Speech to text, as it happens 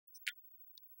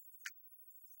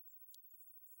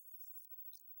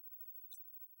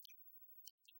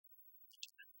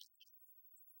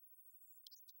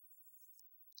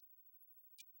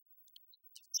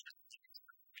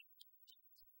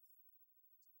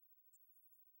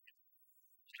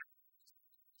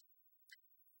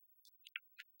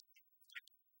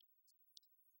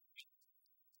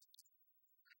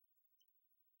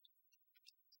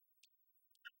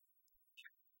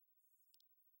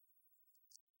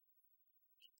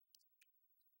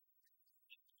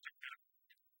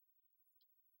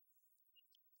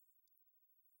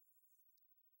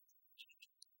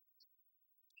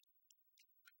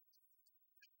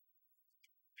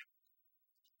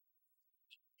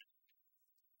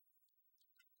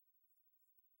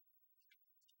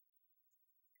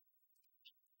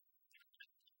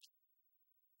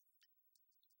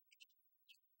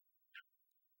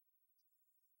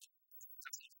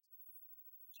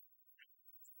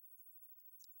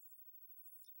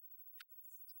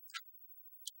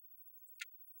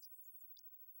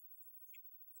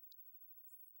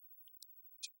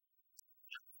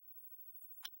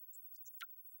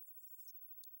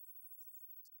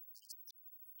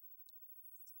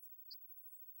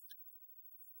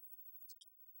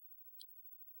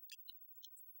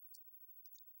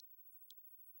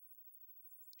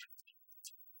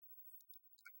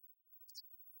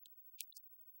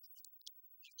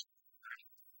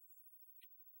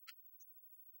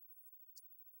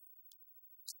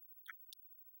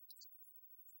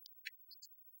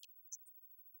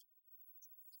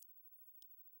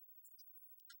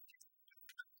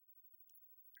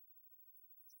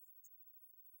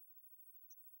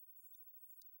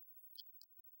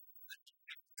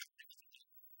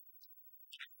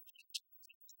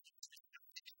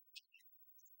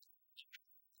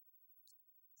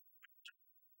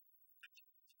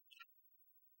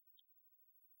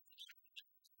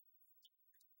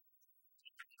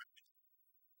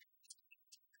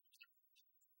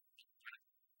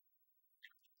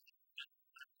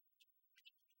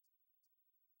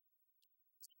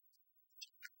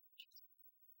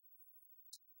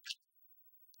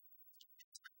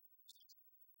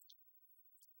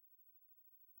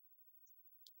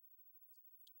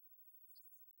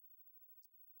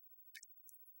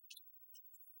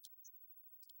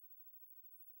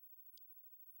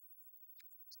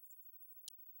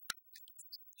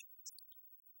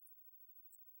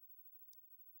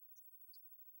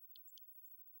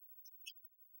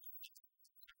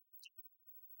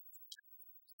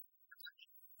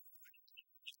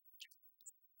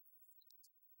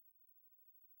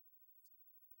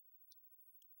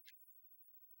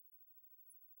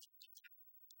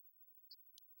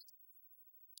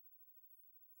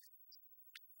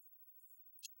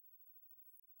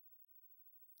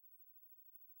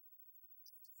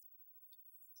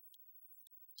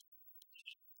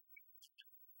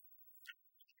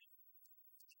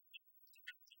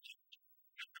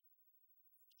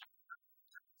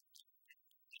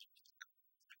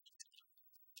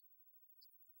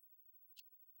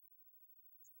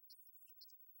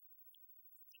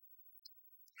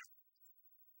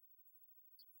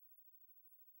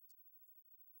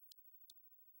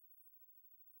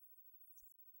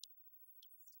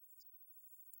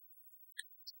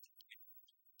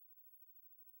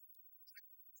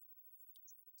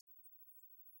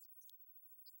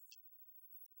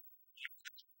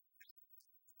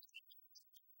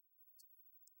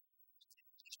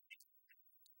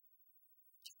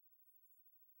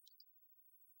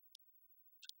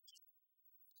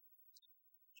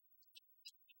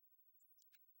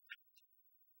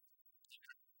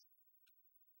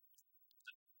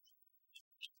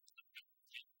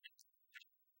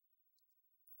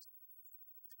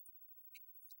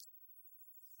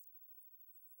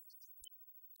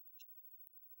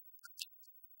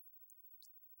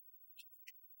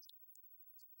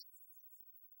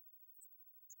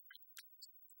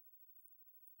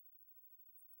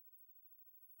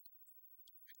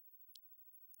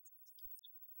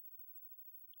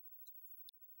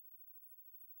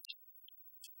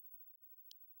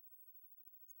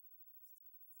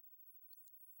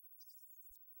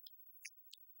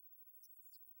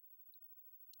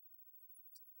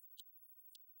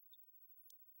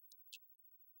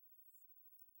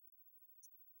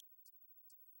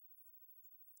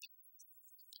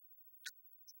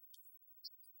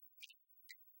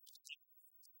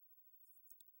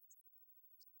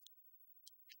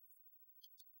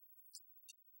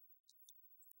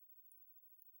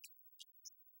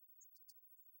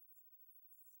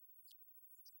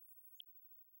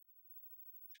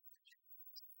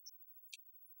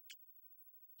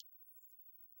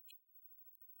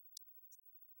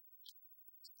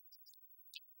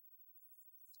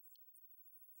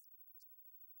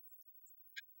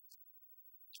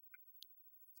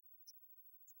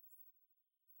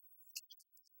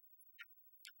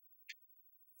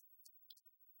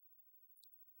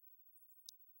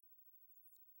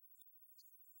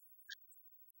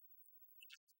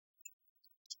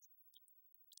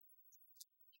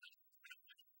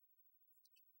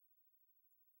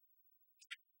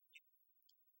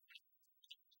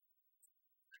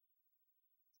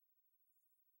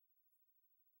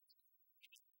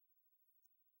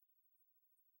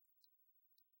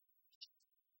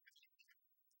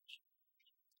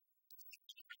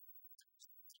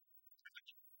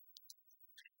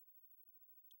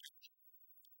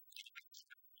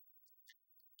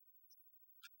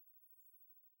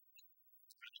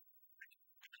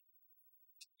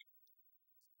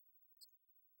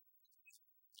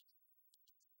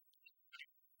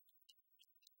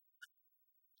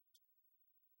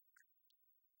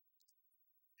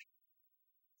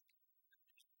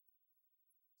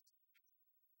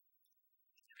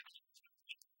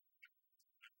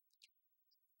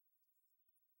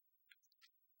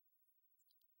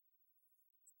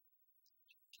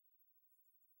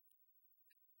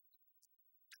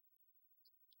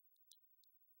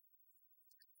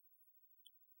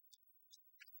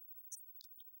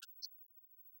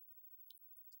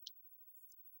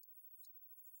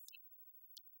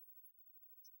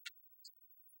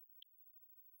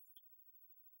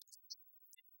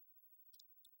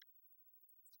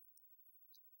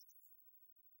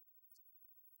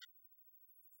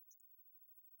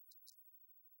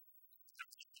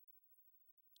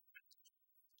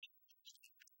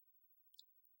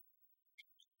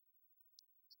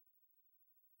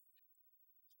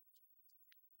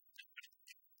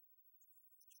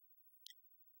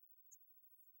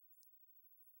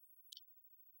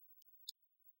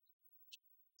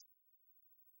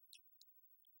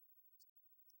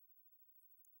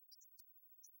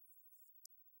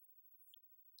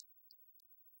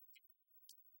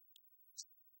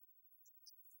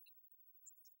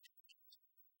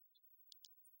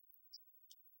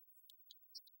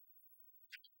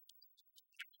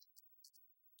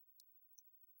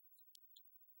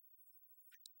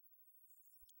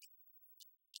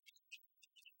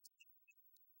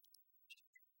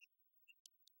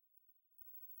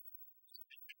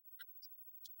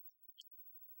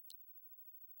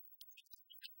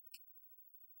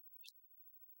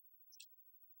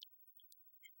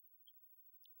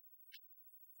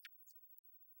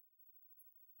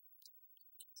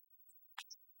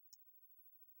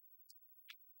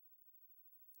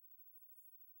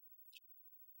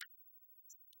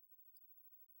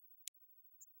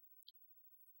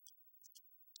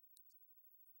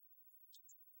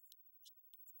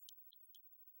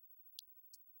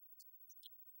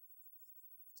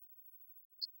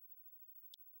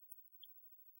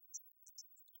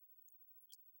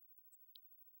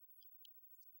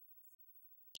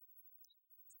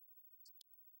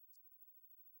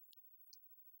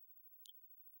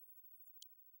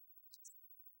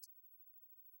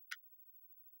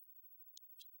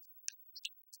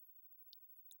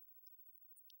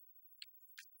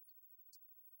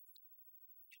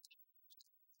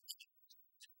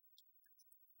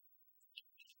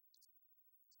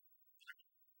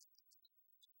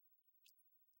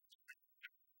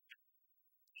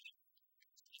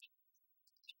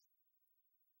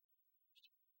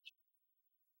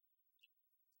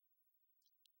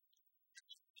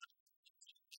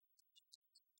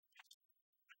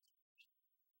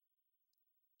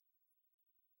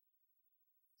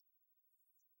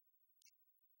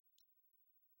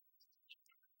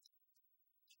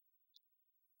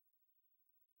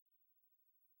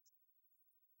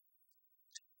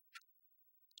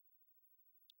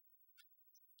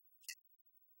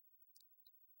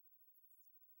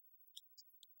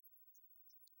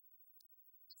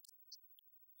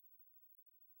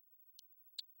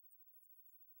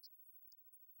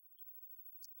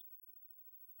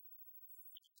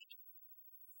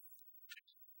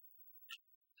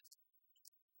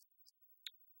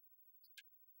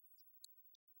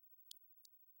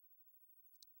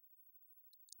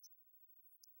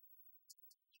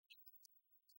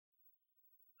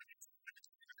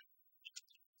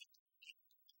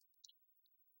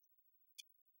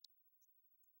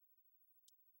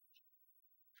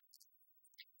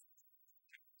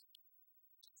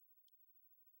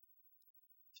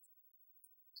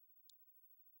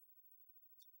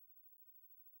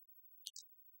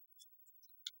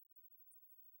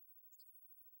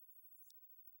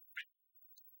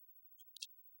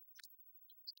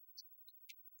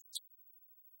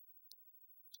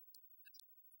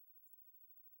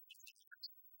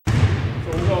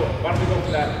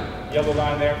where that yellow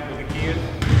line there where the key is?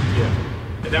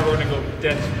 Yeah. And then we're gonna go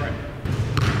dead sprint.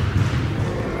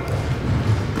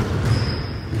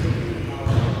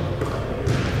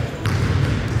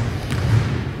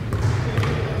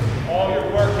 All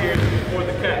your work here is before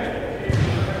the catch.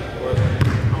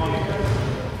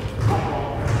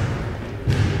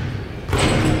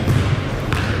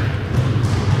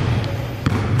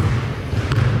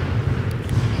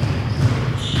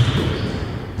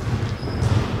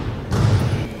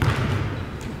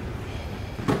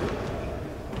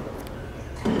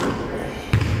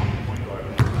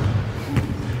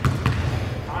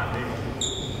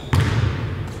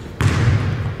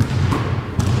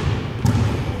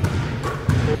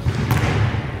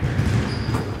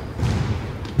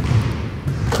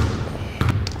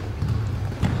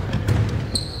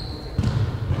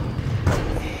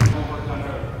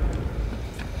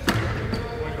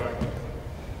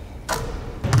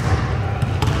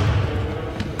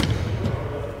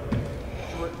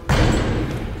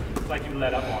 Like you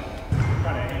let up on it.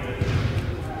 Trying to aim it.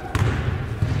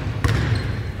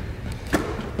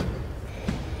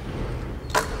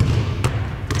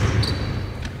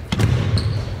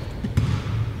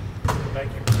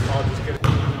 Thank you. I'll just get it.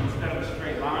 Instead of a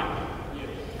straight line,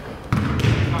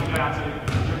 come down to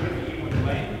you're going to be with the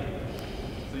lane.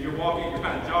 So you're walking, you're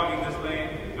kind of jogging this lane,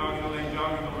 jogging the lane,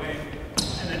 jogging the lane,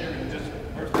 and then you're going to just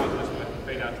burst out this way,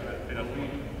 fade out to that, fade out the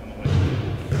lane on the lane.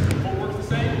 Footwork's the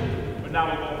same, but now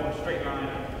we go from a straight line.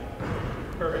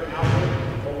 Perfect outward,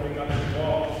 holding up the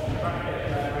wall, trying to get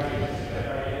that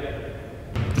right in.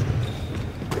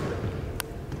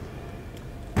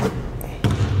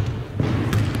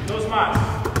 Those spots.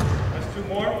 That's two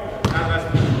more. Now that's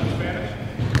in Spanish.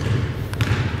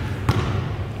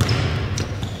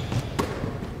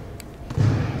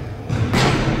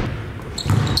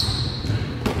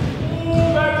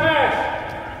 Ooh, back pass.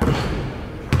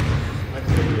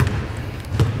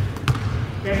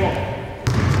 Game on.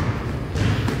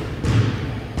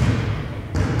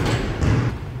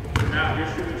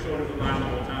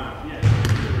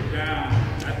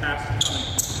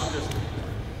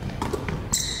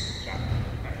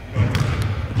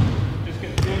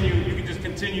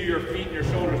 Continue your feet and your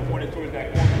shoulders pointed towards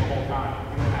that corner the whole time.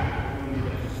 You don't have to move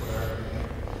it.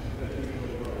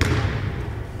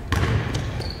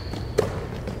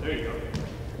 There you go.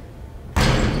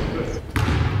 Good.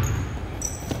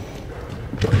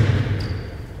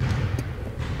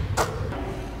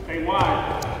 Stay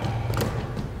wide.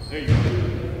 There you go.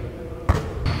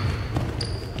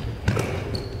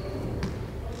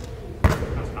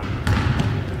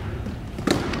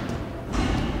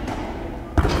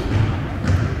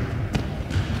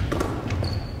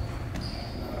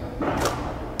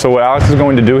 So what Alex is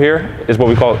going to do here is what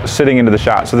we call sitting into the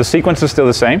shot. So the sequence is still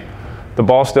the same. The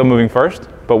ball's still moving first,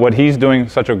 but what he's doing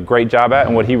such a great job at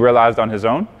and what he realized on his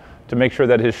own to make sure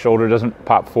that his shoulder doesn't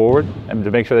pop forward and to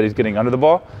make sure that he's getting under the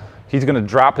ball, he's going to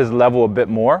drop his level a bit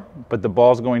more, but the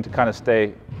ball's going to kind of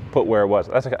stay put where it was.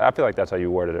 I feel like that's how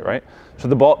you worded it, right? So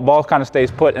the ball kind of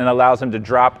stays put and allows him to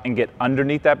drop and get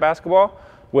underneath that basketball,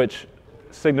 which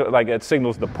it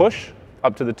signals the push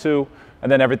up to the two,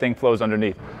 and then everything flows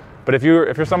underneath. But if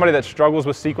you're somebody that struggles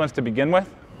with sequence to begin with,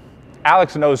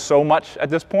 Alex knows so much at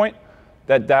this point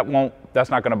that that's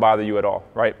not going to bother you at all,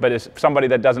 right? But it's somebody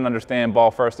that doesn't understand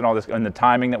ball first and all this and the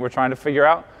timing that we're trying to figure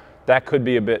out, that could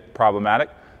be a bit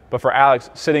problematic. But for Alex,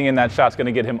 sitting in that shot's going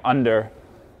to get him under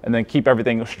and then keep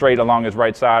everything straight along his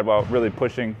right side while really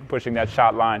pushing that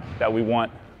shot line that we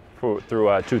want through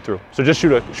 2-through. So just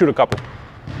shoot a couple.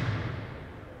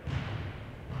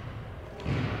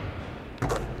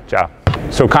 Ciao.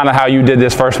 So kind of how you did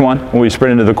this first one when we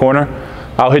sprint into the corner.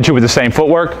 I'll hit you with the same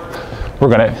footwork. We're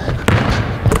gonna.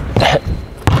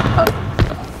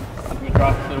 You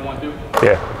drop it to the 1-2?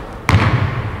 Yeah.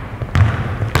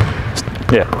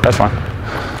 Yeah, that's fine.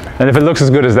 And if it looks as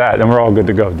good as that, then we're all good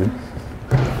to go, dude.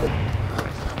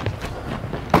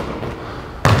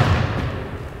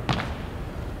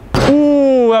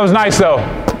 Ooh, that was nice though.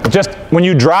 Just when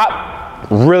you drop,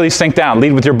 really sink down.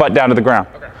 Lead with your butt down to the ground.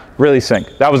 Okay. Really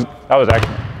sink. That was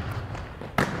excellent.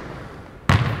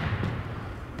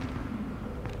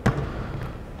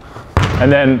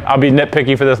 And then I'll be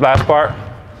nitpicky for this last part.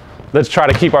 Let's try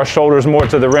to keep our shoulders more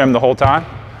to the rim the whole time.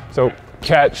 So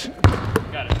catch.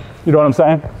 Got it. You know what I'm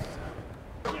saying?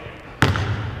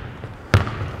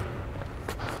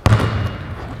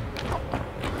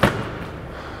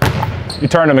 You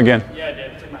turned him again. Yeah, I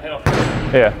did. Took my head off.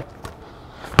 Yeah.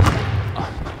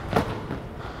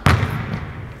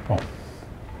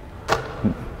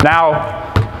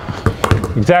 Now,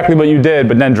 exactly what you did,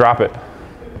 but then drop it.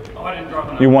 Oh, I didn't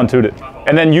drop it. You 1-2'd it.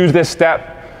 And then use this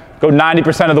step Go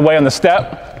 90% of the way on the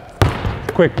step.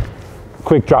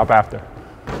 Quick drop after.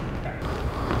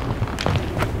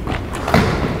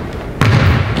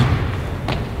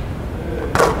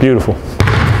 Beautiful.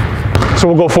 So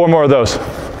we'll go 4 more of those.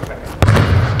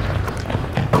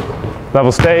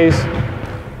 Level stays.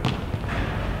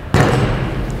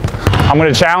 I'm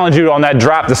going to challenge you on that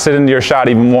drop to sit into your shot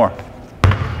even more.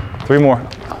 3 more.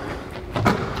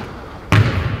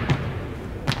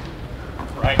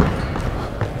 Right.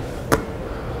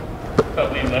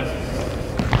 Lean left.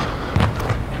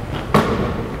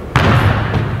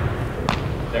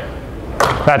 There.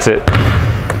 That's it.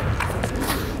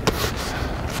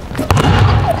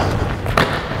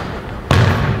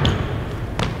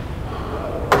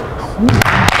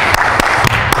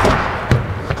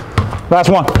 Last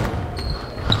one.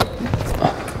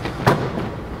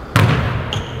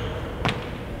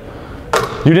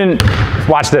 You didn't,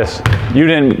 watch this. You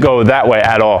didn't go that way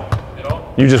at all.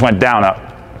 You just went down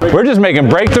up. We're just making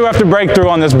breakthrough after breakthrough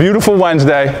on this beautiful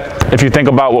Wednesday. If you think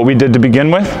about what we did to begin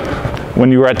with,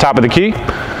 when you were at top of the key,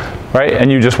 right?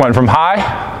 And you just went from high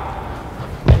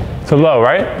to low,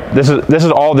 right? This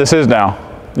is all this is now.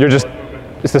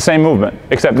 It's the same movement,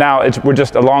 except now we're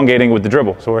just elongating with the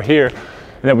dribble. So we're here,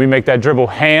 and then we make that dribble,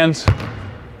 hands,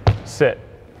 sit,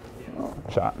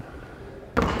 shot.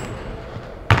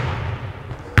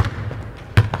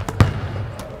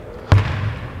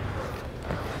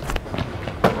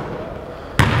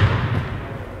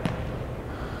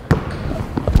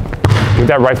 Get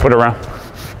that right foot around.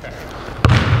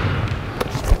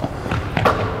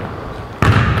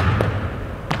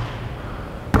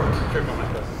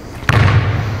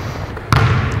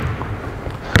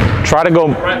 Try to go.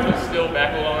 Right foot still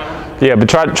back along. Yeah, but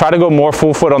try to go more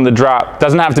full foot on the drop.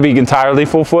 Doesn't have to be entirely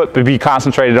full foot, but be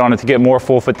concentrated on it to get more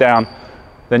full foot down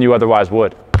than you otherwise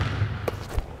would.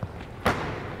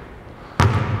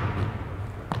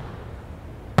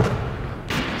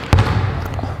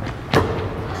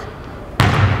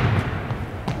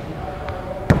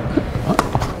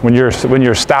 When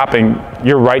you're stopping,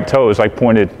 your right toe is like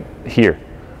pointed here,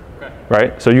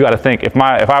 right? So you got to think, if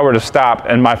I were to stop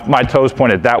and my toes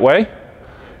pointed that way,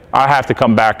 I have to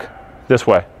come back this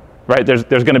way, right? There's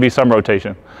going to be some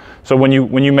rotation. So when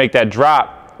you make that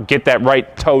drop, get that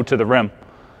right toe to the rim,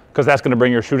 because that's going to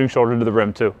bring your shooting shoulder to the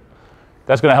rim too.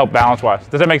 That's going to help balance-wise.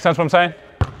 Does that make sense what I'm saying?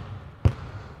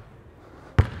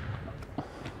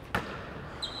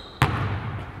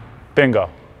 Bingo.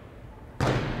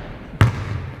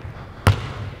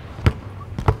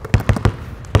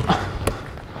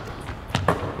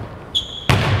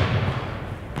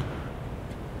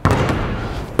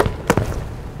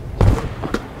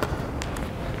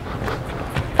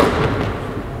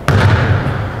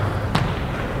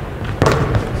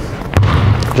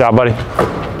 Good job, buddy.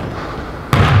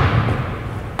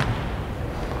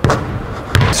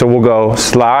 So we'll go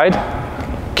slide,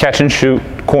 catch and shoot,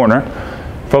 corner,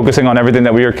 focusing on everything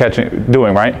that we are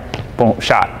doing, right? Boom,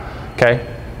 shot, okay?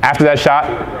 After that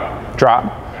shot, drop.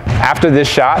 After this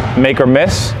shot, make or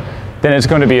miss, then it's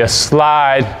going to be a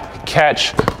slide,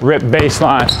 catch, rip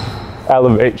baseline,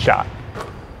 elevate, shot.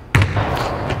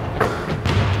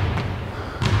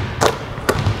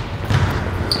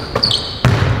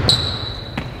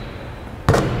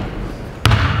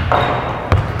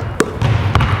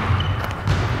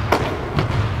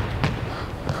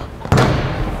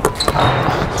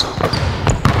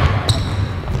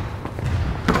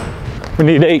 We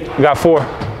need 8, we got 4,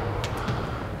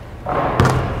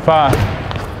 5.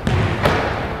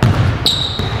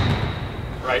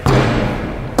 Right.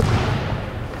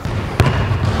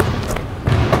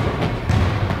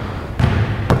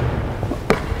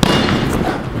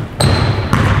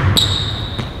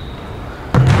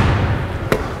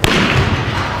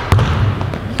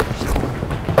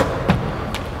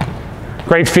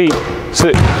 Great feet.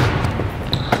 6,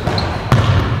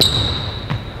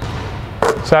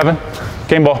 7.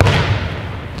 Game ball.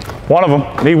 One of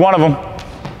them. Need one of them.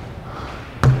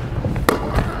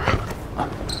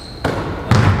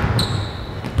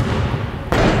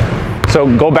 So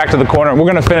go back to the corner. We're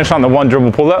going to finish on the one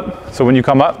dribble pull up. So when you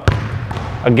come up,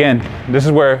 again, this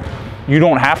is where you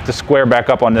don't have to square back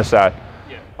up on this side.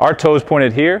 Yeah. Our toes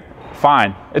pointed here,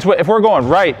 fine. If we're going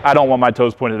right, I don't want my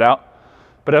toes pointed out.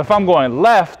 But if I'm going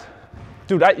left,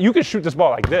 dude, you can shoot this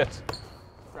ball like this.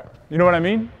 You know what I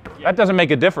mean? Yeah. That doesn't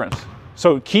make a difference.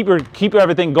 So keep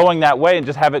everything going that way and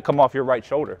just have it come off your right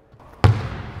shoulder.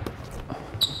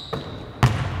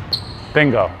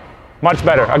 Bingo. Much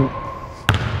better.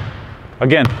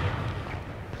 Again,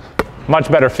 much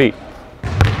better feet.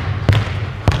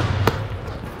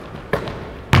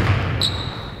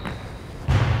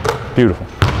 Beautiful.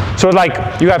 So like,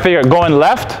 you gotta figure, going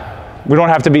left, we don't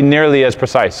have to be nearly as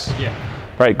precise. Yeah.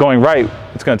 Right, going right,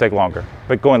 it's gonna take longer.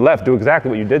 But going left, do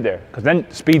exactly what you did there. Because then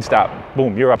speed stop,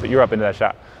 boom, you're up into that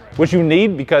shot. Which you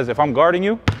need, because if I'm guarding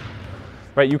you,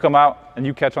 right, you come out and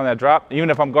you catch on that drop,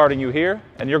 even if I'm guarding you here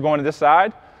and you're going to this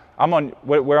side, I'm on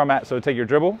where I'm at, so take your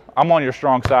dribble, I'm on your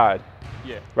strong side.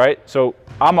 Yeah. Right? So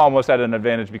I'm almost at an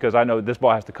advantage because I know this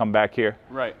ball has to come back here.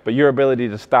 Right. But your ability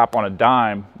to stop on a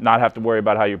dime, not have to worry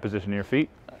about how you're positioning your feet,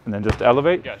 and then just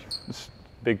elevate, Gotcha. it's a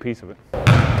big piece of it.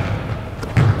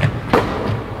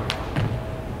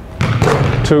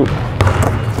 2,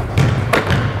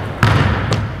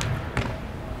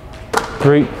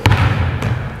 3,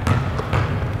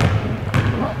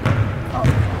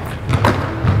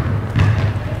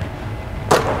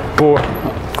 4,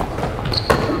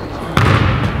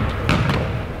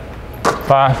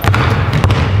 5,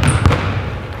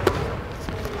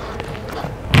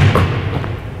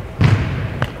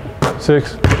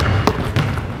 6,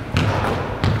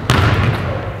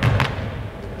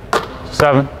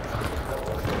 7.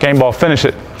 Game ball, finish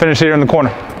it. Finish here in the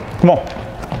corner. Come on.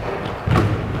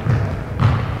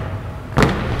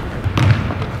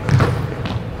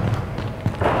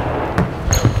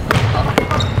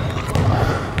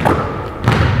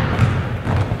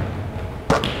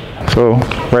 So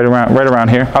right around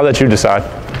here. I'll let you decide.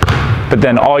 But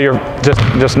then all your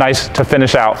just nice to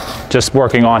finish out. Just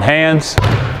working on hands,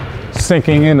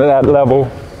 sinking into that level,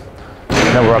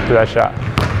 and then we're up to that shot.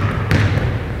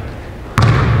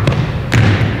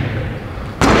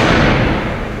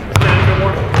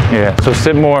 Yeah, so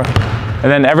sit more,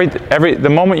 and then the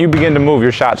moment you begin to move,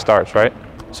 your shot starts, right?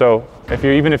 So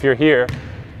even if you're here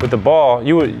with the ball,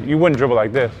 you wouldn't dribble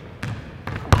like this.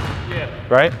 Yeah.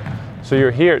 Right? So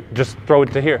you're here, just throw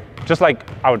it to here. Just like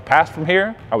I would pass from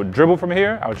here, I would dribble from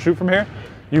here, I would shoot from here.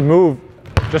 You move,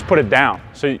 just put it down.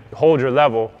 So you hold your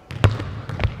level.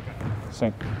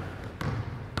 Sink.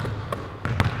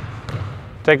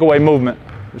 Take away movement.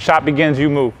 The shot begins, you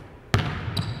move.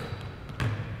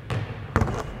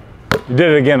 You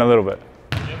did it again a little bit.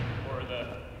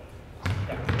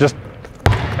 Just,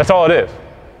 that's all it is.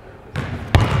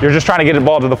 You're just trying to get the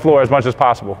ball to the floor as much as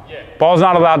possible. Yeah. Ball's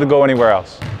not allowed to go anywhere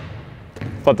else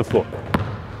but the floor.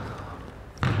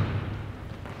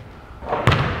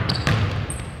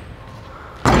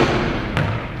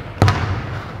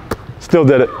 Still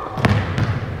did it.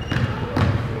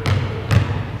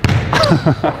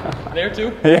 There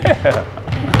too? Yeah.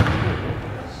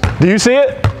 Do you see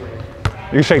it?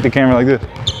 You can shake the camera like this.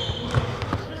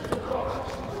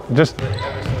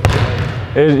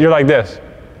 You're like this.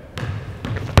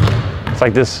 It's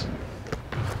like this.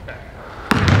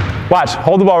 Watch,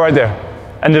 hold the ball right there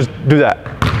and just do that.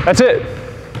 That's it.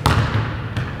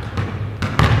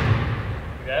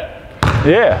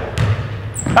 Yeah.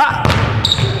 Ah!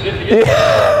 Yeah.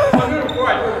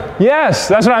 Yes,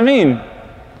 that's what I mean.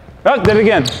 Oh, did it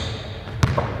again.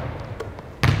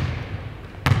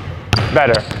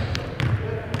 Better.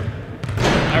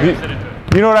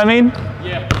 You know what I mean?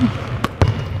 Yeah.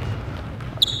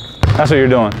 That's what you're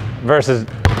doing versus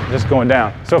just going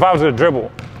down. So if I was going to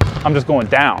dribble, I'm just going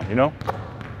down, you know?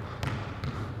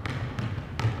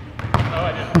 Oh, I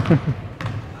did.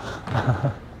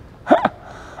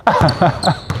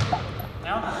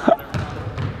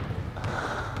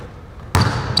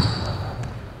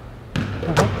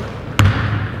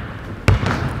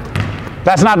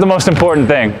 That's not the most important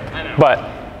thing, but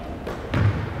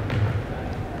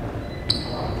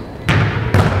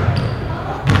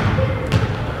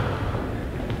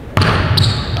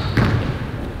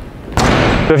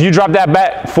so if you drop that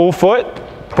bat full foot,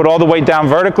 put all the weight down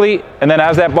vertically, and then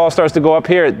as that ball starts to go up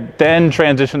here, then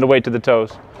transition the weight to the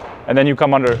toes, and then you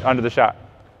come under the shot.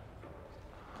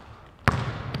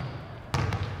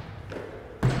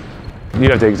 You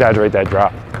have to exaggerate that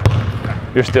drop.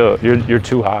 You're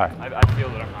too high. I feel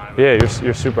that I'm high. Yeah,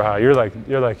 you're super high. You're like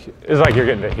it's like you're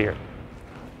getting to here,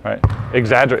 right?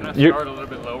 Exaggerate. Can I start a little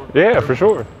bit lower? Yeah, for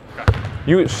sure. Okay.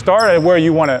 You start at where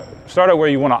you want to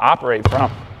operate from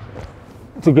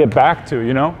to get back to,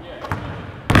 you know.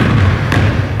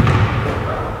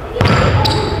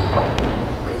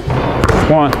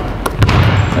 One.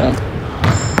 Yeah.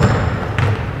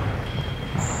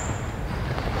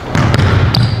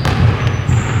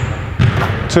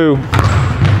 2.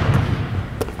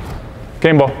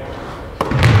 Game ball.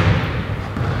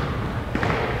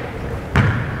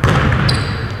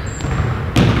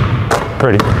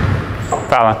 Pretty.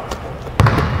 Foul line.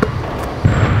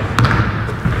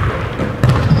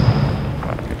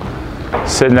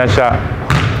 Sit in that shot.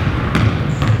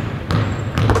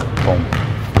 Boom.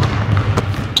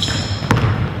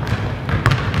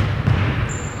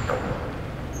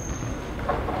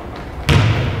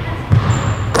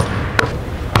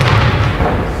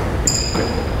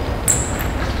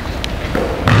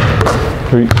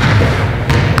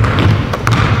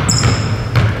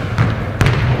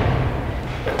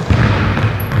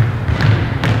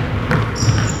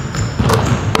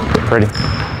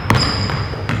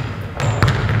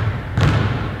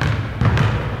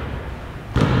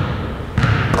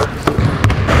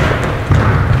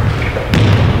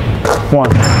 1.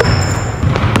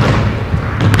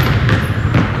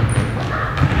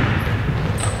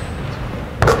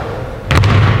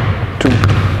 2.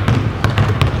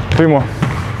 3 more.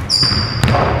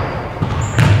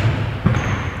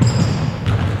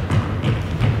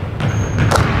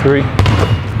 3.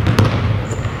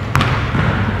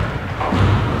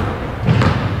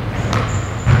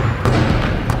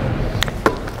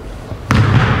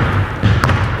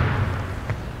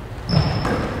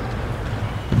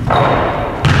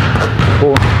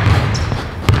 4.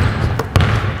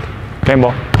 Game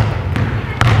ball.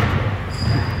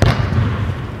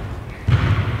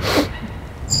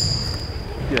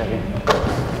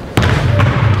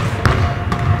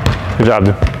 Good job,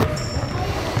 dude.